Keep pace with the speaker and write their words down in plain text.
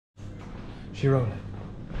Girona.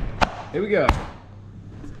 Here we go.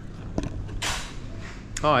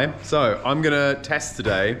 Hi, so I'm gonna test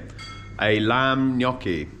today a lamb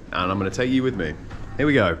gnocchi and I'm gonna take you with me. Here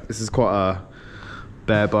we go. This is quite a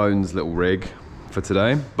bare bones little rig for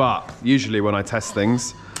today, but usually when I test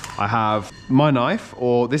things, I have my knife,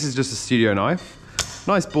 or this is just a studio knife,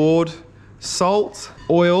 nice board, salt,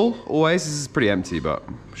 oil, always. This is pretty empty, but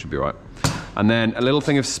should be right. And then a little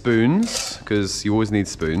thing of spoons, because you always need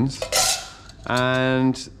spoons.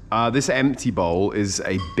 And this empty bowl is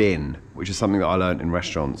a bin, which is something that I learned in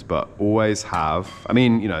restaurants, but always have, I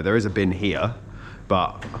mean, you know, there is a bin here,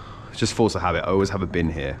 but it's just force of habit. I always have a bin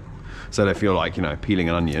here. So that if you're like, you know, peeling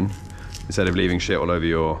an onion, instead of leaving shit all over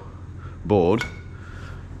your board,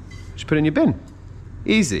 just put it in your bin.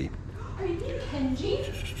 Easy. Are you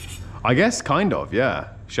Kenji? I guess, kind of, yeah.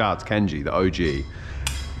 Shout out to Kenji, the OG.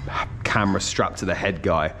 Camera strapped to the head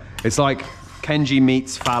guy. It's like Kenji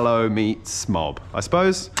meets Fallow meets Mob, I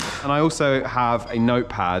suppose. And I also have a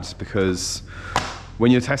notepad because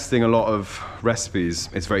when you're testing a lot of recipes,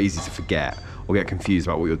 it's very easy to forget or get confused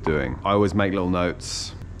about what you're doing. I always make little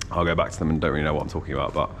notes. I'll go back to them and don't really know what I'm talking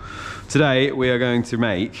about, but today we are going to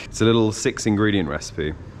make, it's a little 6-ingredient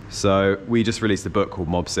recipe. So we just released a book called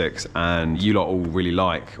Mob 6 and you lot all really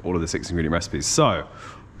like all of the 6-ingredient recipes. So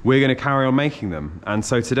we're gonna carry on making them. And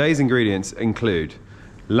so today's ingredients include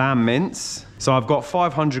lamb mince. So I've got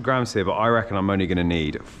 500 grams here, but I reckon I'm only gonna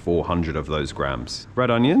need 400 of those grams.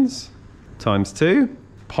 Red onions, ×2.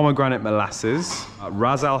 Pomegranate molasses.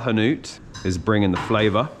 Ras el Hanout is bringing the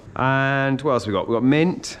flavor. And what else we got? We got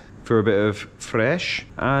mint for a bit of fresh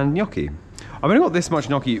and gnocchi. I've only got this much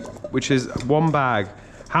gnocchi, which is one bag.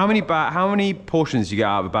 How many portions do you get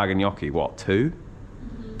out of a bag of gnocchi? What, 2?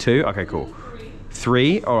 2? Okay, cool.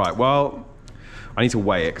 3? All right, well, I need to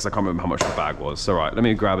weigh it because I can't remember how much the bag was. All right, let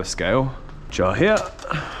me grab a scale. Jar here.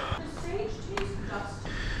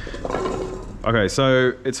 Okay,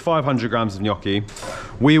 so it's 500 grams of gnocchi.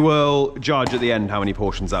 We will judge at the end how many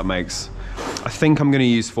portions that makes. I think I'm gonna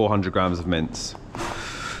use 400 grams of mince.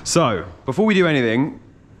 So, before we do anything,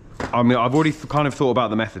 I've already kind of thought about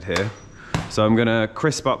the method here. So I'm gonna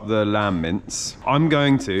crisp up the lamb mince. I'm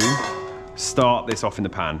going to start this off in the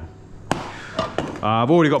pan.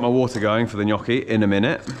 I've already got my water going for the gnocchi in a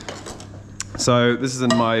minute. So this is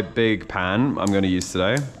in my big pan I'm going to use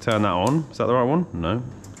today. Turn that on. Is that the right one? No.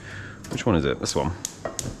 Which one is it? This one.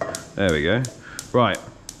 There we go. Right.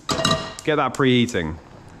 Get that preheating.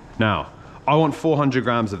 Now, I want 400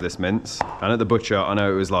 grams of this mince. And at the butcher, I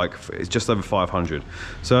know it was like, it's just over 500.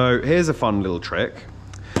 So here's a fun little trick.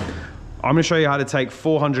 I'm gonna show you how to take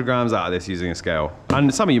 400 grams out of this using a scale.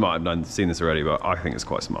 And some of you might have seen this already, but I think it's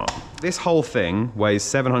quite smart. This whole thing weighs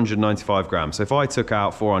 795 grams. So if I took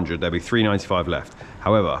out 400, there'd be 395 left.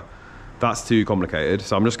 However, that's too complicated.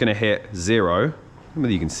 So I'm just gonna hit 0. I don't know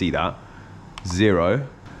whether you can see that. 0.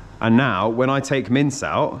 And now, when I take mince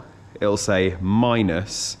out, it'll say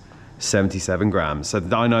minus 77 grams. So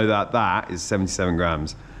I know that that is 77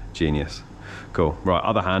 grams. Genius. Cool. Right,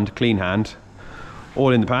 other hand, clean hand.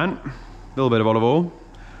 All in the pan. A little bit of olive oil.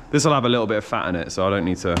 This will have a little bit of fat in it, so I don't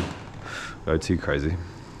need to go too crazy.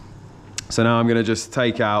 So now I'm gonna just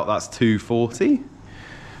take out, that's 240.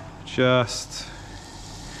 Just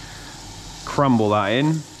crumble that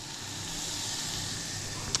in.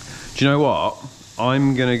 Do you know what?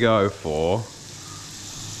 I'm gonna go for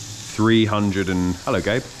 300 and, hello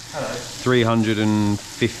Gabe. Hello.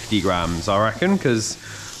 350 grams, I reckon, because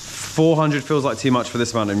 400 feels like too much for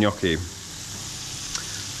this amount of gnocchi.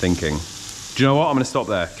 Thinking. Do you know what? I'm gonna stop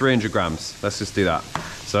there. 300 grams. Let's just do that.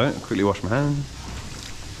 So, quickly wash my hands.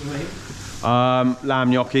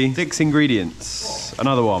 Lamb gnocchi. 6 ingredients.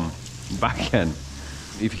 Another one. Back again.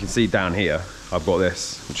 If you can see down here, I've got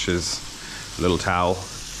this, which is a little towel.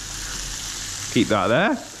 Keep that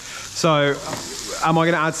there. So, am I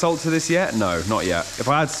gonna add salt to this yet? No, not yet. If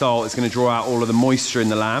I add salt, it's gonna draw out all of the moisture in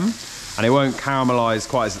the lamb, and it won't caramelize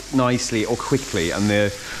quite as nicely or quickly. And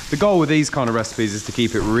the goal with these kind of recipes is to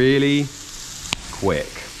keep it really quick.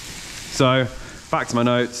 So back to my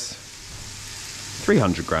notes,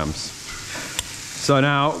 300 grams. So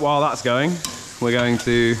now, while that's going, we're going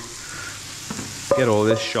to get all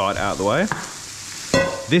this shite out of the way.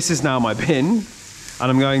 This is now my bin,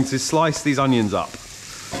 and I'm going to slice these onions up.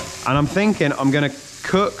 And I'm thinking I'm gonna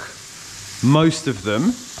cook most of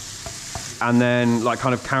them and then like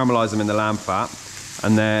kind of caramelize them in the lamb fat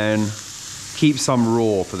and then keep some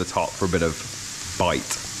raw for the top for a bit of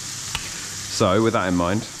bite. So with that in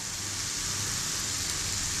mind,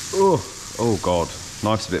 oh God,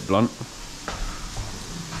 knife's a bit blunt.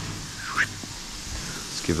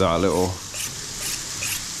 Let's give that a little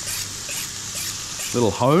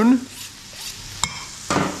hone.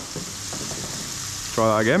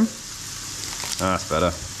 try that again. That's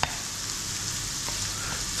better.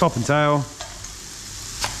 Top and tail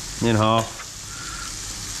in half.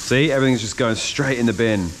 See, everything's just going straight in the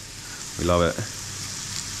bin. We love it.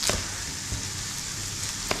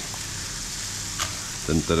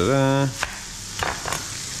 Dun, da, da, da.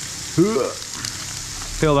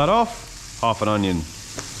 Peel that off. Half an onion.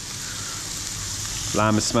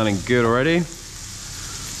 Lamb is smelling good already.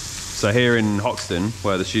 So here in Hoxton,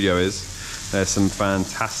 where the studio is, there's some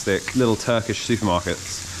fantastic little Turkish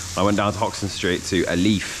supermarkets. I went down to Hoxton Street to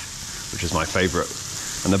Elif, which is my favorite.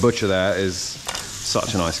 And the butcher there is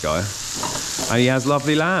such a nice guy. And he has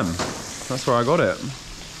lovely lamb. That's where I got it.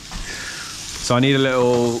 So I need a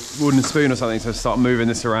little wooden spoon or something to start moving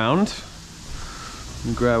this around.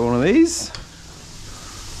 And grab one of these.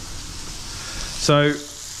 So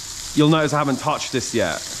you'll notice I haven't touched this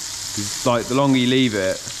yet. 'Cause, like, the longer you leave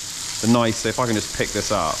it, the nicer. If I can just pick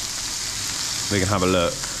this up, we can have a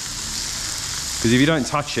look. Because if you don't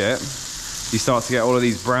touch it, you start to get all of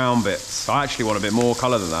these brown bits. I actually want a bit more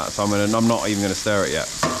colour than that, so I'm not even going to stir it yet.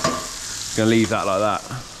 I'm going to leave that like that.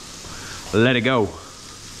 Let it go.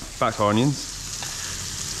 Back to our onions.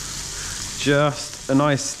 Just a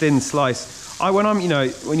nice thin slice.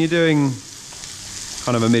 When you're doing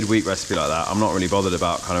kind of a midweek recipe like that, I'm not really bothered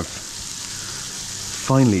about kind of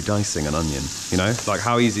finely dicing an onion, you know? Like,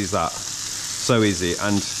 how easy is that? So easy,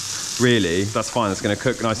 and really, that's fine. It's going to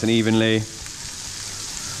cook nice and evenly.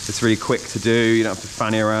 It's really quick to do. You don't have to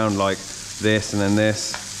fanny around like this and then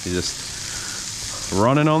this. You're just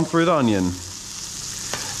running on through the onion.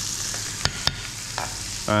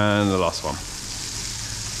 And the last one.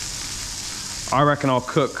 I reckon I'll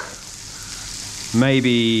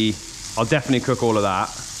definitely cook all of that,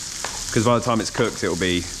 because by the time it's cooked, it'll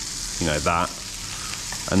be, you know, that.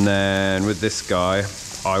 And then with this guy,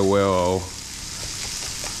 I will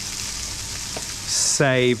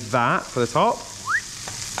save that for the top.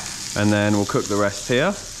 And then we'll cook the rest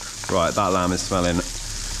here. Right, that lamb is smelling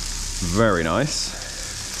very nice.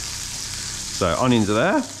 So onions are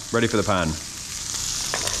there, ready for the pan.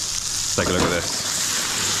 Let's take a look at this.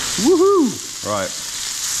 Woohoo! Right,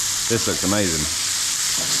 this looks amazing.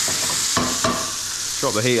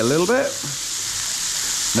 Drop the heat a little bit.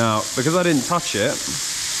 Now, because I didn't touch it,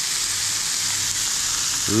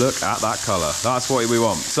 look at that colour. That's what we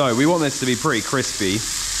want. So we want this to be pretty crispy.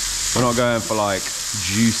 We're not going for like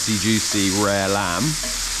juicy, rare lamb.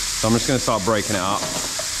 So I'm just going to start breaking it up.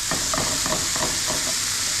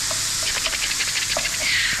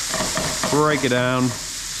 Break it down.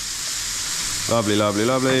 Lovely, lovely,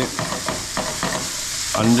 lovely.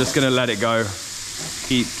 I'm just going to let it go.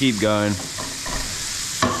 Keep going.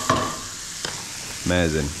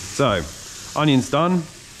 Amazing. So, onion's done.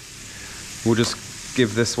 We'll just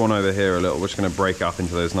give this one over here a little. We're just going to break it up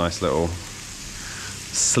into those nice little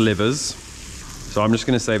slivers. So I'm just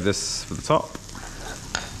going to save this for the top.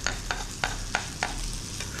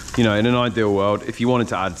 You know, in an ideal world, if you wanted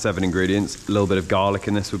to add 7 ingredients, a little bit of garlic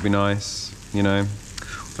in this would be nice, you know,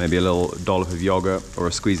 maybe a little dollop of yogurt or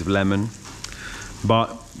a squeeze of lemon.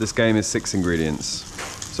 But this game is 6 ingredients,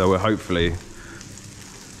 so we're hopefully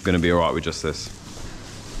going to be all right with just this.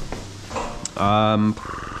 Have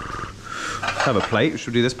a plate.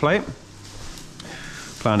 Should we do this plate?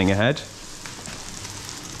 Planning ahead.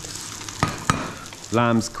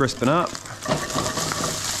 Lamb's crisping up.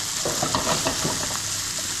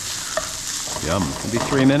 Yum. It'll be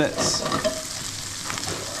 3 minutes.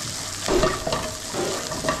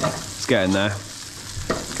 It's getting there.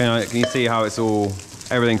 Can you see how it's all,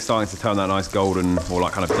 everything's starting to turn that nice golden or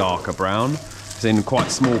like kind of darker brown? It's in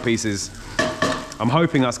quite small pieces. I'm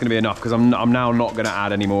hoping that's going to be enough, because I'm now not going to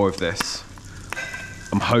add any more of this.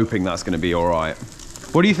 I'm hoping that's going to be all right.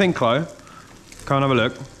 What do you think, Chloe? Come and have a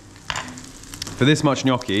look. For this much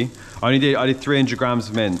gnocchi, I did 300 grams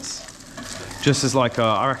of mince. Just as like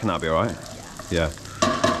I reckon that'll be all right. Yeah.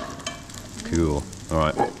 Cool. All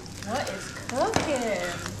right. What is cooking?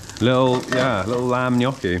 Little lamb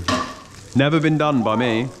gnocchi. Never been done by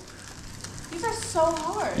me. These are so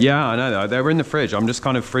hard. Yeah, I know. They were in the fridge. I'm just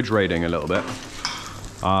kind of fridge raiding a little bit.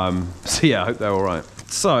 So yeah, I hope they're all right.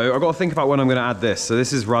 So I've got to think about when I'm going to add this. So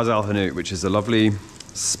this is Ras el Hanout, which is a lovely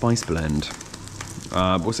spice blend.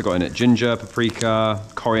 I've also got in it ginger, paprika,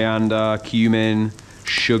 coriander, cumin,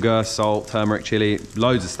 sugar, salt, turmeric, chili,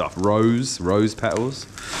 loads of stuff. Rose petals,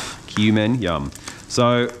 cumin, yum.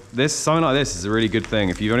 So something like this is a really good thing.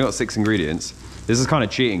 If you've only got 6 ingredients, this is kind of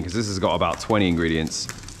cheating, because this has got about 20 ingredients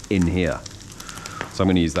in here. So I'm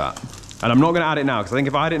going to use that. And I'm not going to add it now, because I think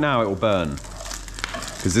if I add it now, it will burn.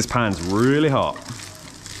 Because this pan's really hot.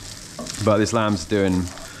 But this lamb's doing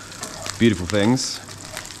beautiful things.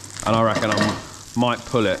 And I reckon I'm might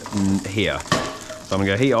pull it here. So I'm gonna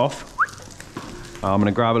go heat off. I'm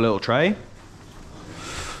gonna grab a little tray,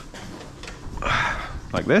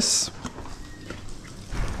 like this.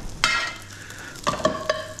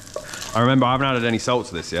 I remember I haven't added any salt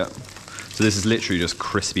to this yet. So this is literally just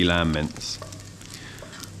crispy lamb mince.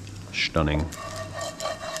 Stunning.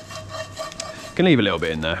 Can leave a little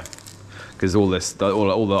bit in there, because all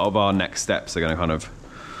of our next steps are gonna kind of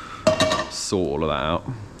sort all of that out.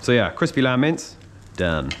 So yeah, crispy lamb mince,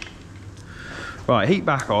 done. Right, heat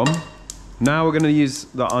back on. Now we're gonna use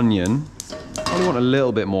the onion. I want a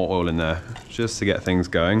little bit more oil in there, just to get things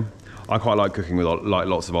going. I quite like cooking with like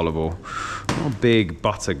lots of olive oil. I'm not a big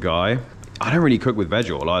butter guy. I don't really cook with veg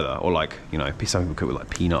oil either, or like, you know, some people cook with like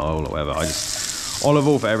peanut oil or whatever. I just, olive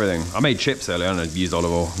oil for everything. I made chips earlier and I used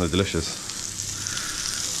olive oil, they're delicious.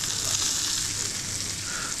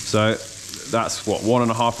 So that's what,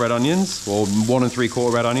 1.5 red onions, or 1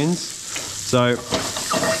 3/4 red onions. So,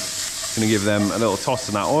 gonna give them a little toss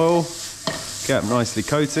in that oil, get them nicely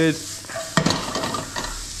coated.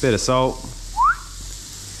 Bit of salt,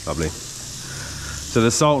 lovely. So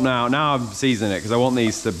the salt now I'm seasoning it because I want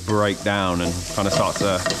these to break down and kind of start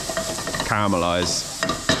to caramelize.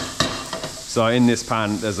 So in this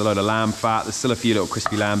pan, there's a load of lamb fat, there's still a few little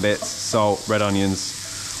crispy lamb bits, salt, red onions,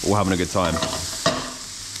 all having a good time.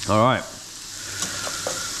 All right,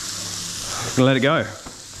 I'm gonna let it go.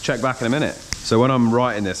 Check back in a minute. So when I'm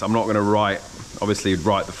writing this, I'm not gonna obviously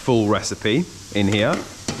write the full recipe in here.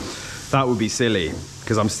 That would be silly,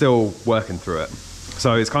 because I'm still working through it.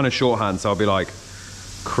 So it's kind of shorthand, so I'll be like,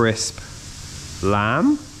 crisp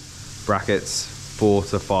lamb, brackets 4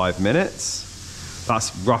 to 5 minutes.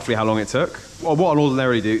 That's roughly how long it took. Well, what I'll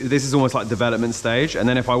ordinarily do, this is almost like development stage, and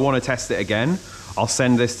then if I want to test it again, I'll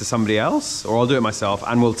send this to somebody else, or I'll do it myself,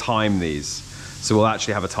 and we'll time these. So we'll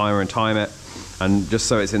actually have a timer and time it, and just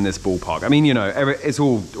so it's in this ballpark. I mean, you know, it's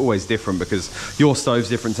always different, because your stove's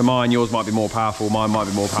different to mine, yours might be more powerful, mine might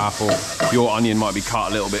be more powerful, your onion might be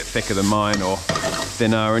cut a little bit thicker than mine, or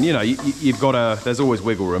thinner, and you know, you've got to, there's always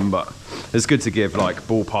wiggle room, but it's good to give like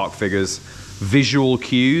ballpark figures. Visual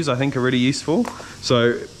cues, I think, are really useful. So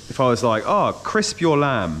if I was like, oh, crisp your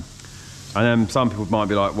lamb, and then some people might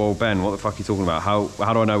be like, well, Ben, what the fuck are you talking about? How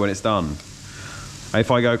do I know when it's done? If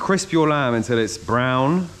I go crisp your lamb until it's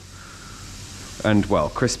brown and, well,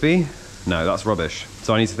 crispy, no, that's rubbish.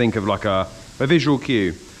 So I need to think of like a visual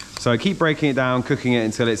cue. So keep breaking it down, cooking it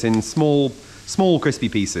until it's in small crispy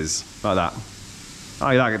pieces, like that.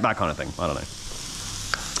 Oh, that kind of thing, I don't know.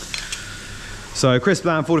 So crisp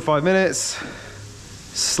lamb, 45 minutes.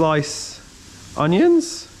 Slice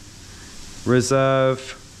onions. Reserve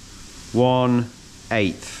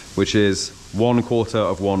 1/8, which is 1/4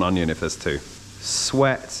 of 1 onion if there's 2.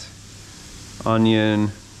 Sweat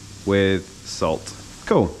onion with salt.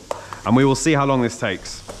 Cool. And we will see how long this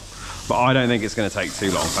takes. But I don't think it's going to take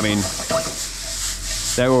too long. I mean,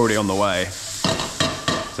 they're already on the way.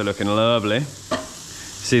 So looking lovely.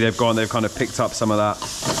 See, they've kind of picked up some of that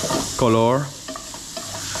color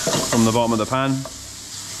from the bottom of the pan.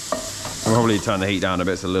 I'll probably turn the heat down a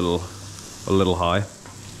bit, it's a little high.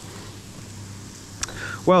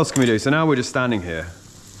 What else can we do? So now we're just standing here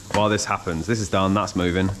while this happens. This is done, that's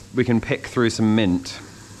moving. We can pick through some mint,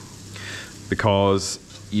 because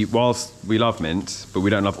whilst we love mint, but we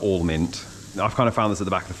don't love all mint. I've kind of found this at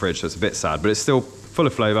the back of the fridge, so it's a bit sad, but it's still full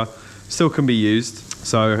of flavor, still can be used.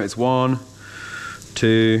 So it's 1,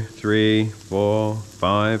 2, 3, 4,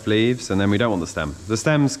 5 leaves, and then we don't want the stem. The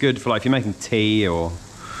stem's good for, like, if you're making tea or,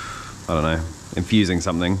 I don't know, infusing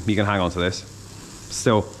something, you can hang on to this.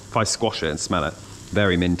 Still, if I squash it and smell it,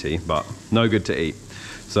 very minty, but no good to eat.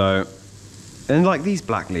 So, and like these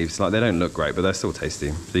black leaves, like, they don't look great, but they're still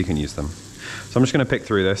tasty, so you can use them. So I'm just gonna pick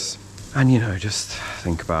through this, and you know, just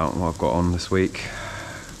think about what I've got on this week,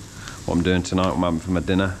 what I'm doing tonight, what I'm having for my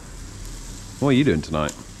dinner. What are you doing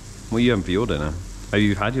tonight? What are you having for your dinner? Maybe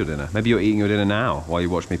you've had your dinner. Maybe you're eating your dinner now while you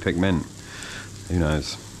watch me pick mint. Who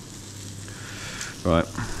knows? Right,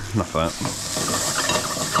 enough of that.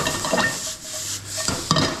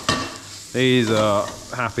 These are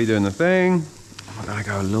happy doing the thing. I'm gonna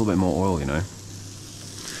go a little bit more oil, you know.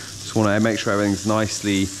 Just wanna make sure everything's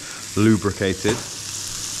nicely lubricated.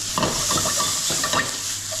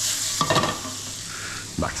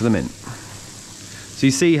 Back to the mint. So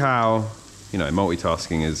you see how, you know,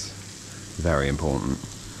 multitasking is very important.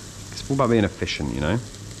 It's all about being efficient, you know. I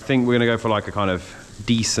think we're gonna go for like a kind of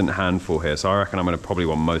decent handful here, so I reckon I'm gonna probably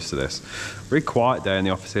want most of this. Very quiet day in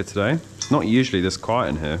the office here today. It's not usually this quiet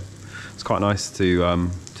in here. It's quite nice to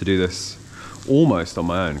do this almost on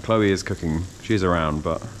my own. Chloe is cooking, she's around,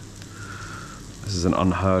 but this is an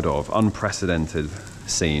unheard of, unprecedented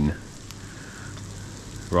scene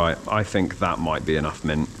Right, I think that might be enough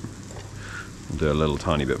mint. I'll do a little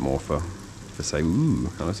tiny bit more for say, ooh,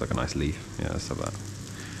 that looks like a nice leaf. Yeah, let's have that.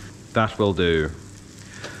 That will do.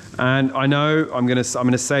 And I know I'm gonna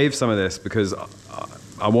save some of this because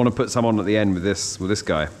I want to put some on at the end with this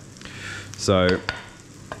guy. So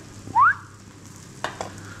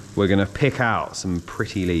we're gonna pick out some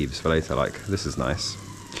pretty leaves for later. Like, this is nice.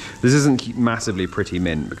 This isn't massively pretty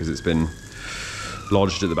mint because it's been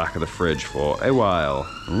lodged at the back of the fridge for a while.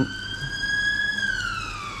 Ooh.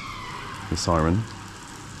 The siren.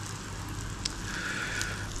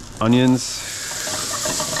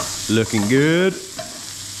 Onions, looking good.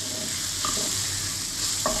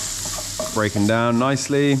 Breaking down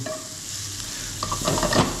nicely.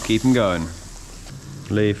 Keep them going.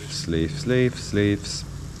 Leaves, leaves, leaves, leaves,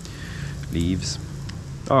 leaves.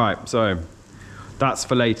 All right, so that's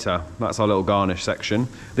for later. That's our little garnish section.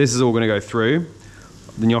 This is all gonna go through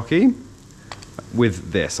the gnocchi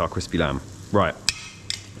with this, our crispy lamb. Right,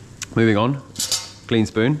 moving on, clean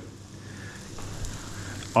spoon.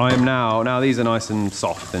 I am now these are nice and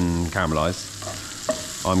soft and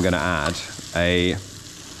caramelized. I'm gonna add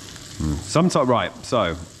right,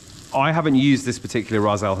 so I haven't used this particular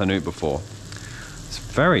Ras el Hanout before. It's a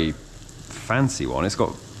very fancy one. It's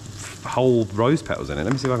got whole rose petals in it.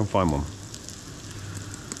 Let me see if I can find one.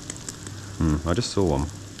 I just saw one.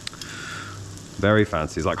 Very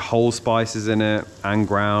fancy. It's like whole spices in it and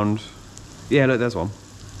ground. Yeah, look, there's one.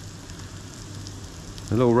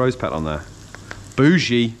 A little rose petal on there.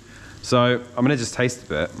 Bougie. So I'm gonna just taste a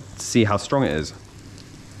bit to see how strong it is.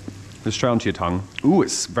 Just straight onto your tongue. Ooh,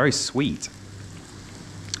 it's very sweet.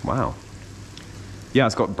 Wow. Yeah,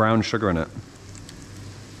 it's got brown sugar in it.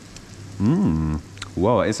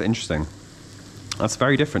 Whoa, it's interesting. That's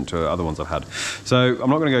very different to other ones I've had. So I'm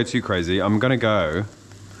not gonna go too crazy. I'm gonna go,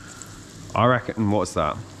 I reckon, what's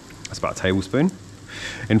that? That's about a tablespoon.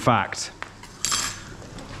 In fact,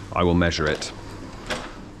 I will measure it.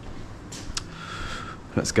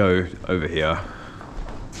 Let's go over here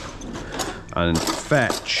and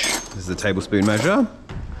fetch. This is the tablespoon measure. I'm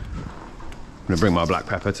gonna bring my black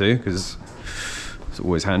pepper too, because it's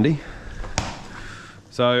always handy.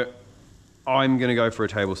 So I'm gonna go for a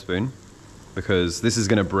tablespoon because this is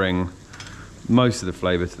gonna bring most of the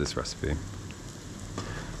flavor to this recipe.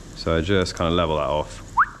 So just kind of level that off.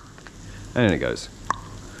 And in it goes.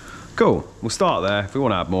 Cool, we'll start there. If we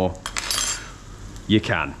wanna add more, you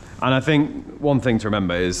can. And I think one thing to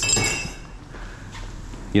remember is,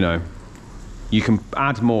 you know, you can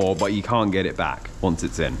add more, but you can't get it back once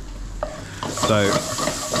it's in. So,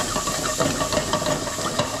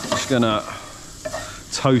 just gonna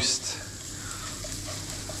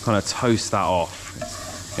kind of toast that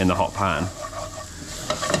off in the hot pan.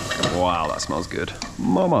 Wow, that smells good.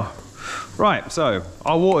 Mama. Right, so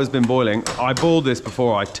our water's been boiling. I boiled this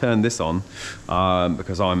before I turned this on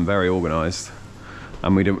because I'm very organized.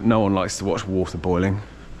 And no one likes to watch water boiling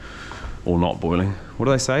or not boiling. What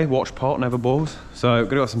do they say? Watch pot never boils. So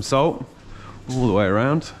gonna got some salt all the way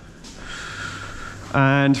around.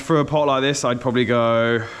 And for a pot like this, I'd probably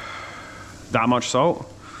go that much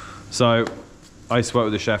salt. So I used to work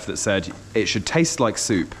with a chef that said it should taste like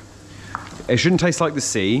soup. It shouldn't taste like the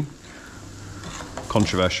sea,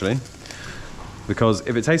 controversially, because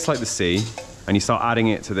if it tastes like the sea and you start adding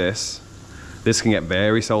it to this can get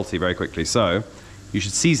very salty very quickly. So you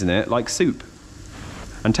should season it like soup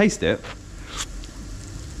and taste it.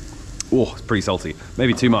 Oh, it's pretty salty.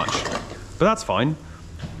 Maybe too much, but that's fine.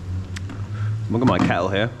 Look at my kettle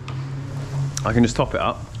here. I can just top it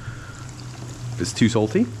up. If it's too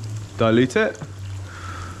salty, dilute it.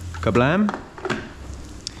 Kablam.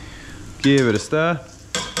 Give it a stir.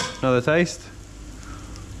 Another taste.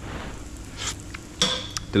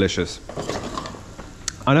 Delicious.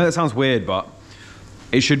 I know that sounds weird, but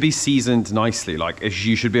it should be seasoned nicely. Like,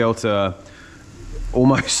 you should be able to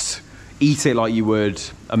almost eat it like you would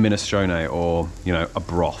a minestrone or, you know, a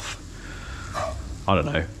broth. I don't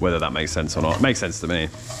know whether that makes sense or not. It makes sense to me.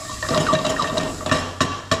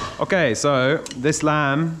 Okay, so this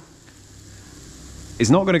lamb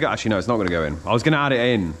is not gonna go, actually no, it's not gonna go in. I was gonna add it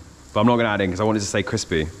in, but I'm not gonna add it in because I wanted to stay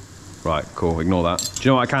crispy. Right, cool, ignore that. Do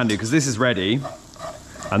you know what I can do? Because this is ready,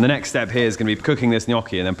 and the next step here is gonna be cooking this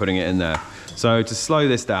gnocchi and then putting it in there. So to slow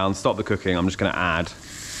this down, stop the cooking, I'm just gonna add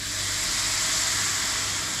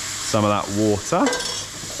some of that water.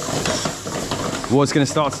 What it's gonna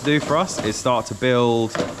start to do for us is start to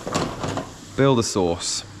build a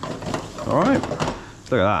sauce. All right,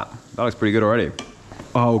 look at that. That looks pretty good already.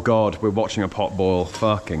 Oh God, we're watching a pot boil.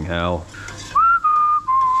 Fucking hell.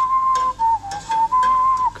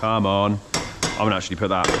 Come on. I'm gonna actually put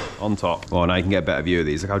that on top. Oh, now you can get a better view of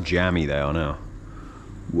these. Look how jammy they are now.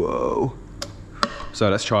 Whoa. So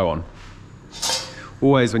let's try one.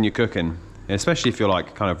 Always when you're cooking, and especially if you're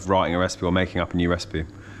like kind of writing a recipe or making up a new recipe,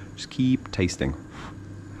 just keep tasting.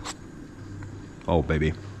 Oh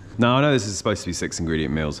baby. Now I know this is supposed to be 6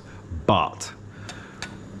 ingredient meals, but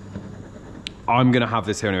I'm gonna have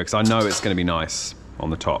this here anyway because I know it's gonna be nice on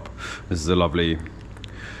the top. This is a lovely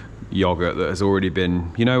yogurt that has already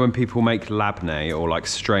been, you know when people make labneh or like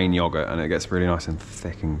strain yogurt and it gets really nice and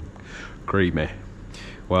thick and creamy?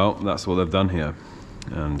 Well, that's what they've done here,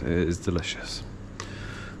 and it is delicious.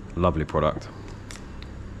 Lovely product.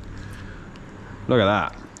 Look at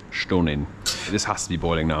that, stunning. This has to be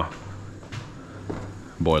boiling now.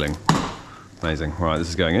 Boiling, amazing. Right, this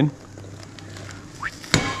is going in.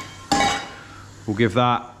 We'll give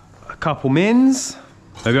that a couple mins.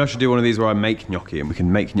 Maybe I should do one of these where I make gnocchi and we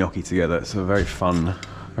can make gnocchi together. It's a very fun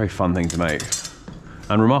thing to make.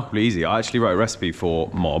 And remarkably easy. I actually wrote a recipe for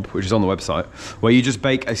Mob, which is on the website, where you just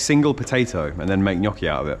bake a single potato and then make gnocchi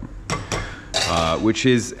out of it. Which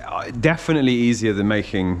is definitely easier than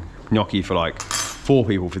making gnocchi for like 4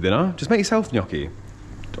 people for dinner. Just make yourself gnocchi.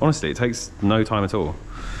 Honestly, it takes no time at all.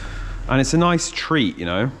 And it's a nice treat, you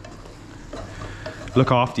know?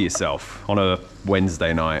 Look after yourself on a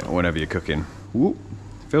Wednesday night or whenever you're cooking. Ooh,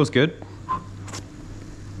 feels good.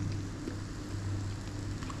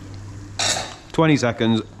 20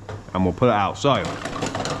 seconds and we'll put it out. So,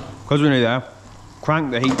 because we're nearly there,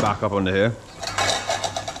 crank the heat back up onto here.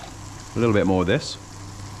 A little bit more of this.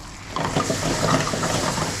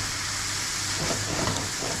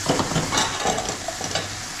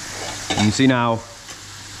 And you see now,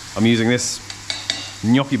 I'm using this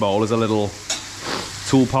gnocchi bowl as a little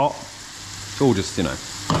tool pot. It's all just, you know,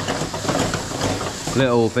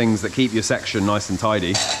 little things that keep your section nice and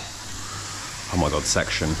tidy. Oh my God,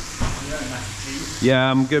 section.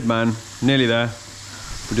 Yeah, I'm good, man. Nearly there.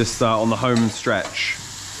 We're just on the home stretch.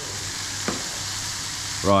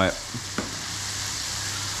 Right.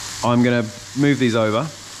 I'm gonna move these over.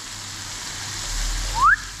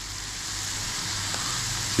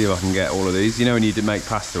 See if I can get all of these. You know when you make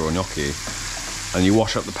pasta or gnocchi and you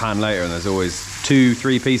wash up the pan later and there's always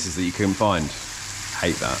 2-3 pieces that you couldn't find.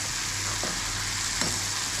 Hate that.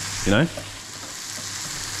 You know?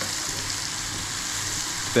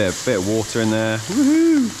 Bit of water in there.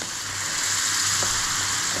 Woohoo!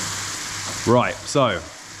 Right, so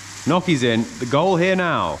gnocchi's in. The goal here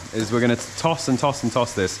now is we're gonna toss and toss and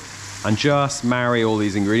toss this and just marry all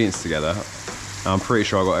these ingredients together. I'm pretty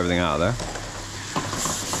sure I got everything out of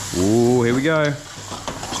there. Ooh, here we go.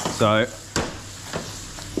 So,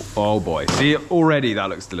 oh boy, see already that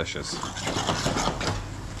looks delicious.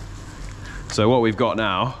 So what we've got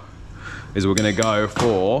now is we're gonna go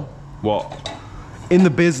for what in the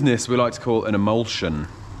business we like to call an emulsion.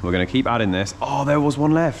 We're gonna keep adding this. Oh, there was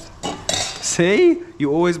one left. See?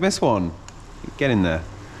 You always miss one. Get in there.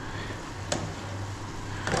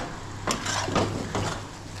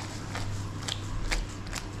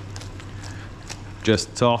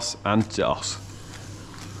 Just toss and toss.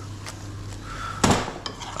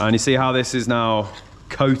 And you see how this is now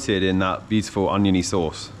coated in that beautiful oniony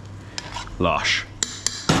sauce? Lush.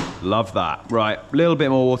 Love that. Right, a little bit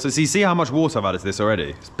more water. So you see how much water I've added to this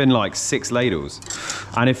already? It's been like 6 ladles.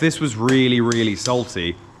 And if this was really, really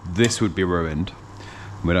salty, this would be ruined.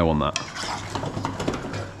 We don't want that.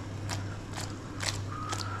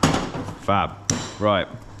 Fab. Right,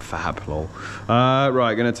 fab, lol.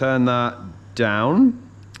 Right, gonna turn that down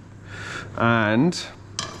and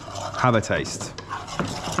have a taste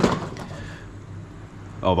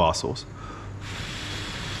of our sauce.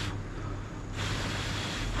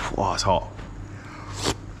 Oh, it's hot.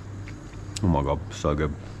 Oh my God, so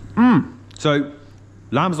good. So,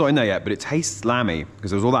 lamb's not in there yet, but it tastes lamby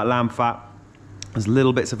because there's all that lamb fat. There's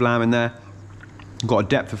little bits of lamb in there. Got a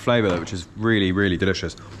depth of flavour there, which is really, really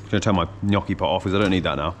delicious. I'm gonna turn my gnocchi pot off because I don't need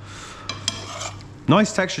that now.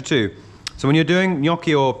 Nice texture too. So when you're doing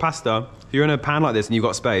gnocchi or pasta, if you're in a pan like this and you've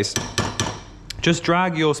got space, just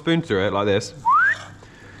drag your spoon through it like this.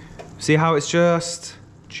 See how it's just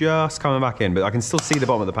coming back in, but I can still see the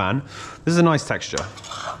bottom of the pan. This is a nice texture.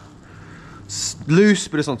 It's loose,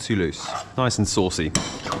 but it's not too loose. Nice and saucy.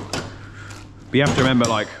 But you have to remember,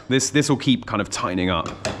 like, this will keep kind of tightening up.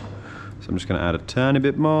 So I'm just gonna add a tiny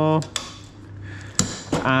bit more.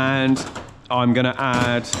 And I'm gonna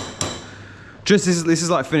add, this is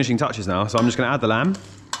like finishing touches now. So I'm just gonna add the lamb,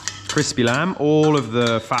 crispy lamb, all of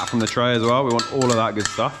the fat from the tray as well. We want all of that good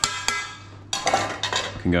stuff.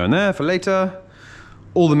 Can go in there for later.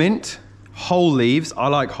 All the mint, whole leaves. I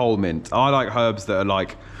like whole mint. I like herbs that are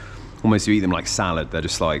like, almost you eat them like salad. They're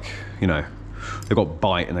just like, you know, they've got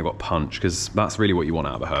bite and they've got punch, because that's really what you want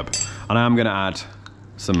out of a herb. And I am gonna add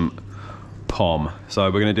some pom. So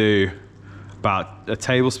we're gonna do about a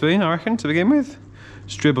tablespoon, I reckon, to begin with.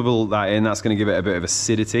 Just dribble that in, that's gonna give it a bit of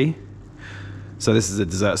acidity. So this is a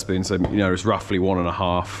dessert spoon, so you know, it's roughly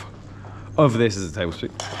 1.5 of this is a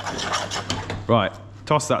tablespoon. Right,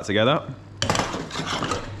 toss that together.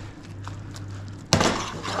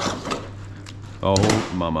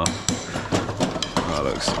 Oh, mama. That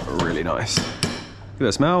looks really nice. Give it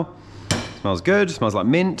a smell. Smells good, smells like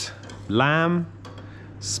mint, lamb,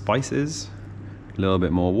 spices, a little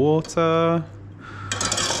bit more water. I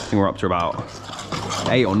think we're up to about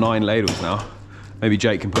 8 or 9 ladles now. Maybe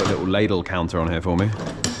Jake can put a little ladle counter on here for me.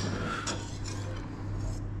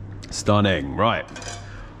 Stunning, right.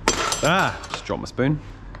 Just dropped my spoon.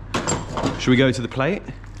 Should we go to the plate?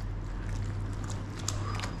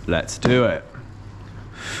 Let's do it.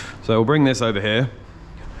 So we'll bring this over here.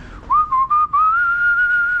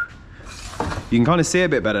 You can kind of see it a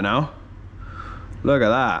bit better now. Look at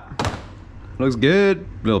that. Looks good.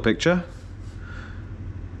 Little picture.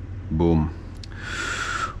 Boom.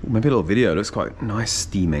 Ooh, maybe a little video. It looks quite nice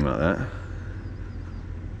steaming like that.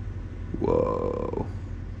 Whoa.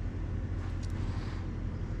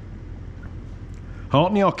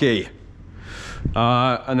 Hot gnocchi.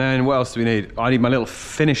 And then what else do we need? I need my little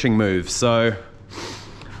finishing move. So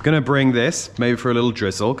I'm gonna bring this, maybe for a little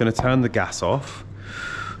drizzle. Gonna turn the gas off.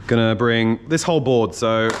 Gonna bring this whole board.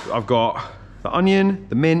 So I've got the onion,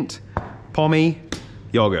 the mint, pommy,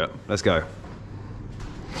 yogurt. Let's go.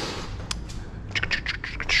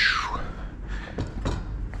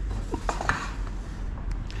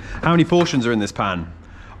 How many portions are in this pan?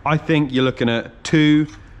 I think you're looking at 2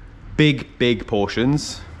 big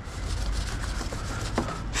portions,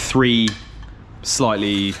 3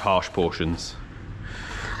 slightly harsh portions.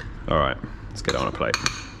 All right, let's get it on a plate.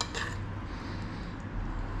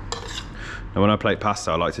 And when I plate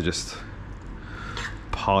pasta, I like to just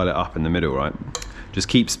pile it up in the middle, right? Just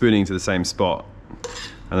keep spooning to the same spot,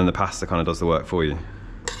 and then the pasta kind of does the work for you.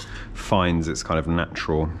 Finds its kind of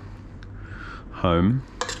natural home.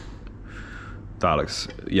 That looks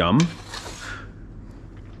yum.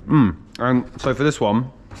 And so for this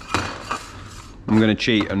one, I'm gonna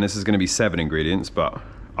cheat, and this is gonna be 7 ingredients, but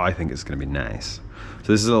I think it's gonna be nice.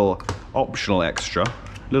 So this is a little optional extra.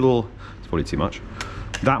 Little, it's probably too much.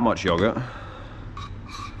 That much yogurt.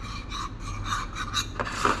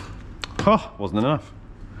 Oh, wasn't enough.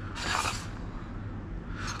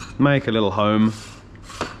 Make a little home.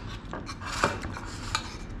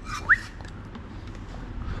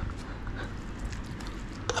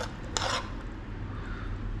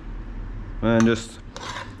 And just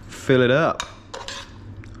fill it up.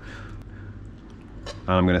 And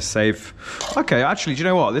I'm gonna save. Okay, actually, do you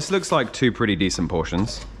know what? This looks like 2 pretty decent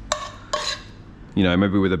portions. You know,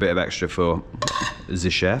 maybe with a bit of extra for the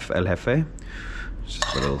chef, El Jefe. Just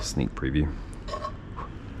a little sneak preview.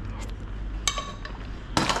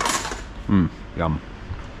 Yum.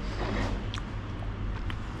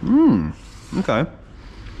 Okay.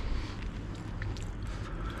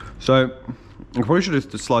 So, I probably should have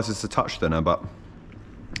just sliced this a touch thinner, but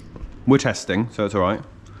we're testing, so it's all right.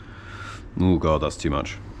 Oh God, that's too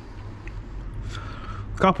much.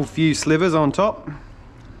 A few slivers on top.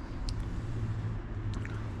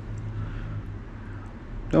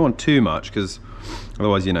 Don't want too much, because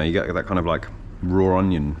otherwise, you know, you get that kind of like raw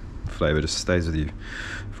onion flavor, just stays with you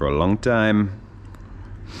for a long time.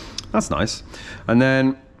 That's nice. And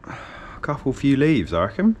then a few leaves, I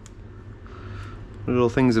reckon. Little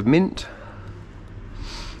things of mint.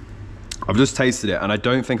 I've just tasted it, and I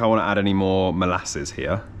don't think I want to add any more molasses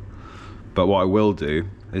here. But what I will do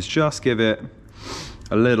is just give it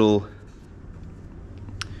a little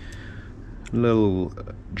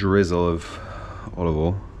drizzle of olive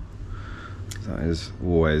oil. That is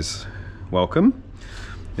always welcome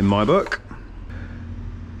in my book.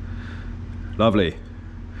 Lovely.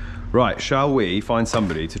 Right, shall we find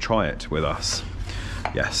somebody to try it with us?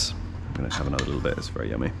 Yes, I'm gonna have another little bit, it's very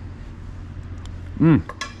yummy.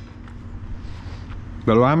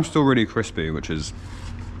 The lamb's still really crispy, which is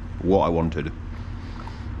what I wanted.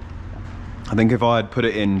 I think if I had put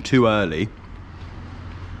it in too early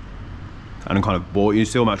and kind of you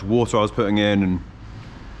see how much water I was putting in and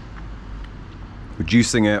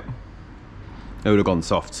reducing it, it would have gone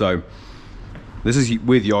soft. So this is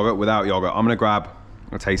with yogurt, without yogurt. I'm gonna grab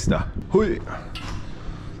a taster. Hui.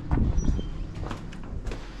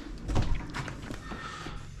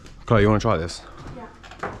 Chloe, you wanna try this? Yeah.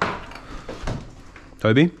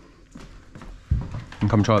 Toby?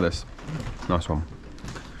 Come try this. Nice one.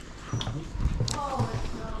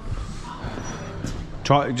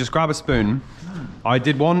 Try, just grab a spoon. I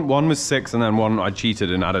did one was 6, and then one I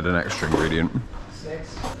cheated and added an extra ingredient. 6.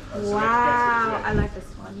 Wow, I like this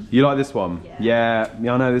one. You like this one? Yeah,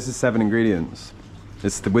 I know this is 7 ingredients.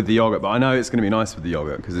 It's with the yogurt, but I know it's gonna be nice with the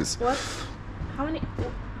yogurt because it's. What? How many?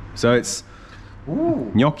 So it's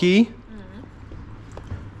gnocchi,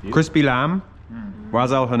 crispy lamb,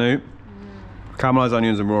 ras el hanout, caramelized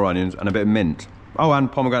onions and raw onions, and a bit of mint. Oh,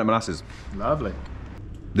 and pomegranate molasses. Lovely.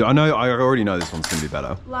 I already know this one's gonna be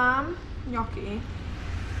better. Lamb, gnocchi,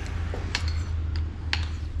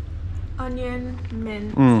 onion,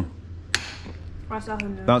 mint, ras el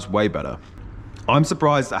hanout. That's way better. I'm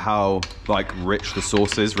surprised at how like rich the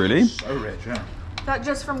sauce is, really. So rich, yeah. That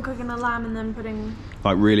just from cooking the lamb and then putting.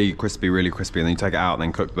 Like really crispy, and then you take it out and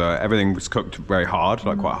then cook everything was cooked very hard,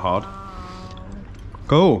 like quite hard.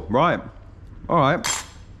 Cool, right. All right.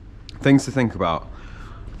 Things to think about.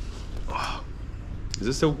 Is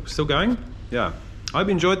it still going? Yeah. I hope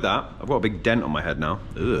you enjoyed that. I've got a big dent on my head now.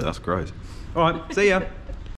 Ugh, that's gross. All right, see ya.